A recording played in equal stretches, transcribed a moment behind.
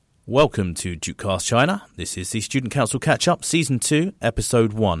Welcome to Dukecast China. This is the Student Council Catch-Up, Season 2,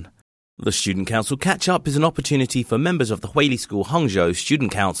 Episode 1. The Student Council Catch-Up is an opportunity for members of the Huili School Hangzhou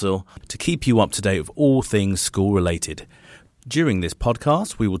Student Council to keep you up to date with all things school-related. During this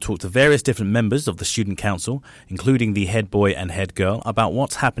podcast, we will talk to various different members of the Student Council, including the head boy and head girl, about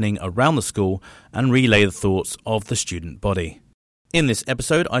what's happening around the school and relay the thoughts of the student body. In this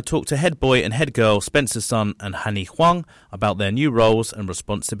episode, I talked to head boy and head girl Spencer Sun and Hanny Huang about their new roles and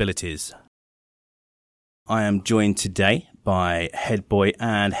responsibilities. I am joined today by head boy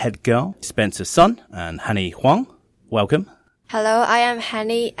and head girl Spencer Sun and Hanny Huang. Welcome. Hello, I am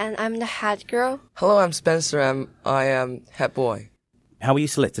Hanny and I'm the head girl. Hello, I'm Spencer and I am head boy. How were you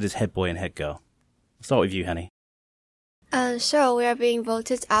selected as head boy and head girl? I'll start with you, Hanny. So we are being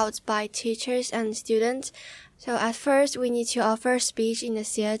voted out by teachers and students. So at first, we need to offer a speech in the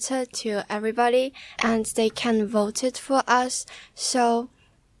theater to everybody, and they can vote it for us. So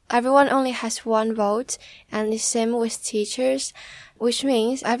everyone only has one vote, and the same with teachers, which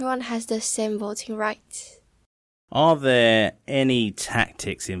means everyone has the same voting rights. Are there any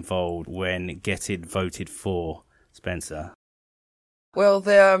tactics involved when getting voted for, Spencer? Well,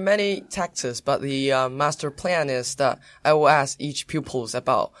 there are many tactics, but the master plan is that I will ask each pupils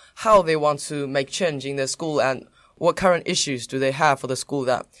about how they want to make change in the school and what current issues do they have for the school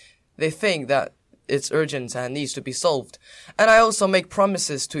that they think that it's urgent and needs to be solved. And I also make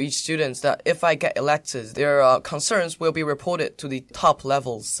promises to each student that if I get elected, their concerns will be reported to the top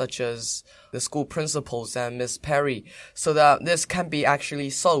levels, such as the school principals and Miss Perry, so that this can be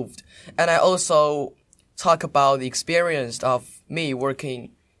actually solved. And I also talk about the experience of me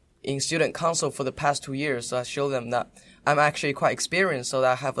working in student council for the past 2 years. So I show them that I'm actually quite experienced, so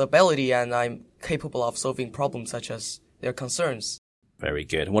that I have ability and I'm capable of solving problems such as their concerns. Very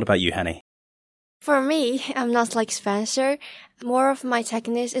good. What about you, Hanny? For me, I'm not like Spencer. More of my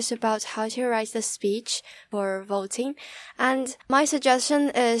technique is about how to write the speech for voting. And my suggestion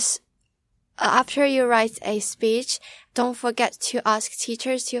is, after you write a speech, don't forget to ask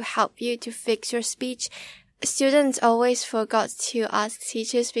teachers to help you to fix your speech. Students always forgot to ask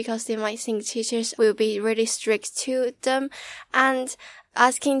teachers because they might think teachers will be really strict to them. And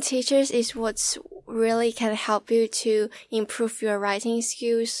asking teachers is what really can help you to improve your writing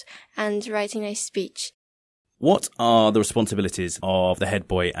skills and writing a speech. What are the responsibilities of the head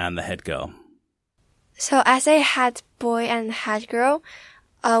boy and the head girl? So as a head boy and head girl,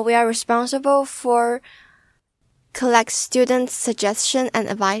 we are responsible for collect students' suggestion and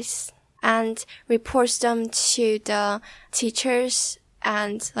advice and reports them to the teachers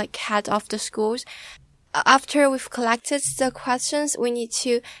and like head of the schools. After we've collected the questions, we need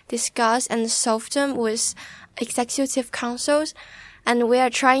to discuss and solve them with executive councils. And we are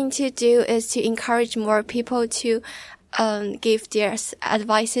trying to do is to encourage more people to give their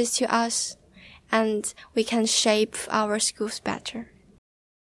advices to us, and we can shape our schools better.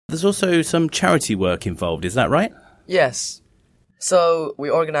 There's also some charity work involved, is that right? Yes. So we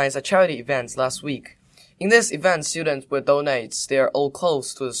organized a charity event last week. In this event, students will donate their old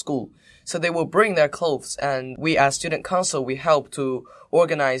clothes to the school. So they will bring their clothes, and we as student council, we help to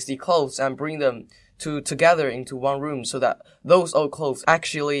organize the clothes and bring them together into one room so that those old clothes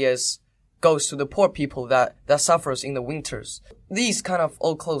actually goes to the poor people that suffers in the winters. These kind of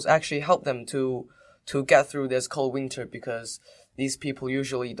old clothes actually help them to get through this cold winter, because these people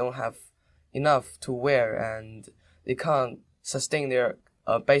usually don't have enough to wear and they can't sustain their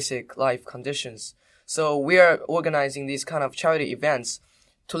basic life conditions. So we are organizing these kind of charity events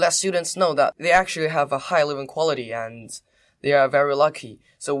to let students know that they actually have a high living quality and they are very lucky.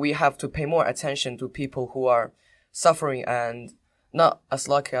 So we have to pay more attention to people who are suffering and not as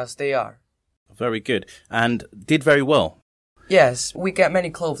lucky as they are. Very good. And did very well. Yes, we get many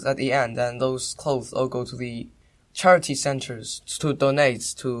clothes at the end, and those clothes all go to the charity centers to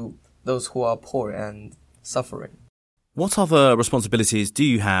donate to those who are poor and suffering. What other responsibilities do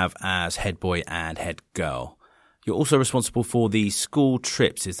you have as head boy and head girl? You're also responsible for the school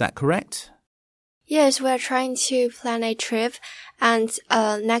trips, is that correct? Yes, we are trying to plan a trip, and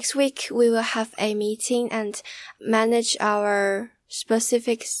next week we will have a meeting and manage our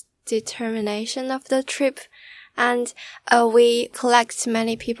specific determination of the trip. And we collect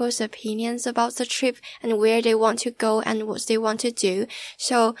many people's opinions about the trip and where they want to go and what they want to do.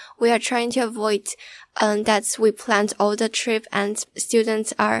 So we are trying to avoid that we planned all the trip and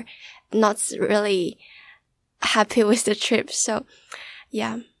students are not really happy with the trip. So,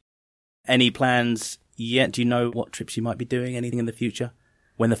 yeah. Any plans yet? Do you know what trips you might be doing? Anything in the future?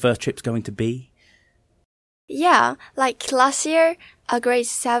 When the first trip's going to be? Yeah, like last year, grade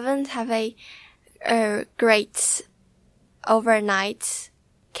 7 have a great overnight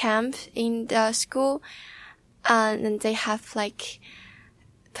camp in the school, and they have like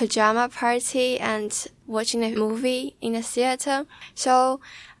pajama party and watching a movie in a theater. So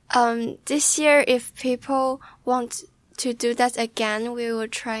this year, if people want to do that again, we will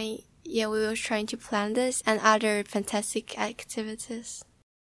try to plan this and other fantastic activities.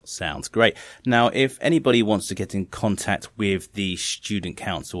 Sounds great. Now, if anybody wants to get in contact with the Student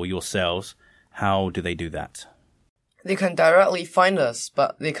Council or yourselves, how do they do that? They can directly find us,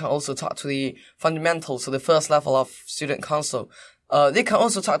 but they can also talk to the fundamentals, so the first level of Student Council. They can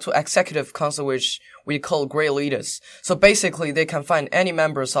also talk to Executive Council, which we call grade leaders. So basically, they can find any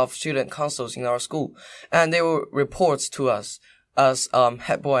members of Student Councils in our school, and they will report to us as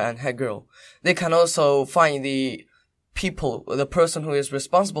head boy and head girl. They can also find the person who is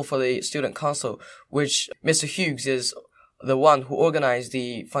responsible for the Student Council, which Mr. Hughes is the one who organized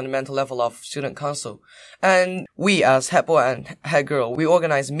the fundamental level of Student Council. And we as head boy and head girl, we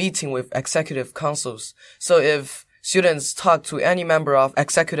organize meeting with Executive Councils. So if students talk to any member of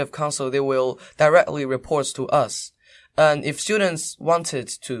Executive Council, they will directly report to us. And if students wanted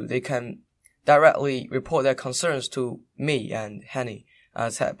to, they can directly report their concerns to me and Henny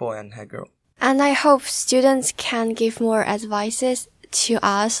as head boy and head girl. And I hope students can give more advices to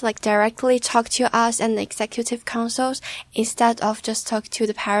us, like directly talk to us and the executive councils instead of just talk to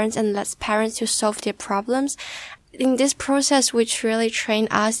the parents and let parents to solve their problems. In this process, which really train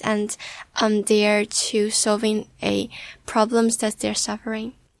us and they're to solving problems that they're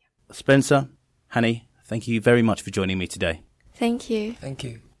suffering. Spencer, Hanny, thank you very much for joining me today. Thank you. Thank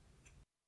you.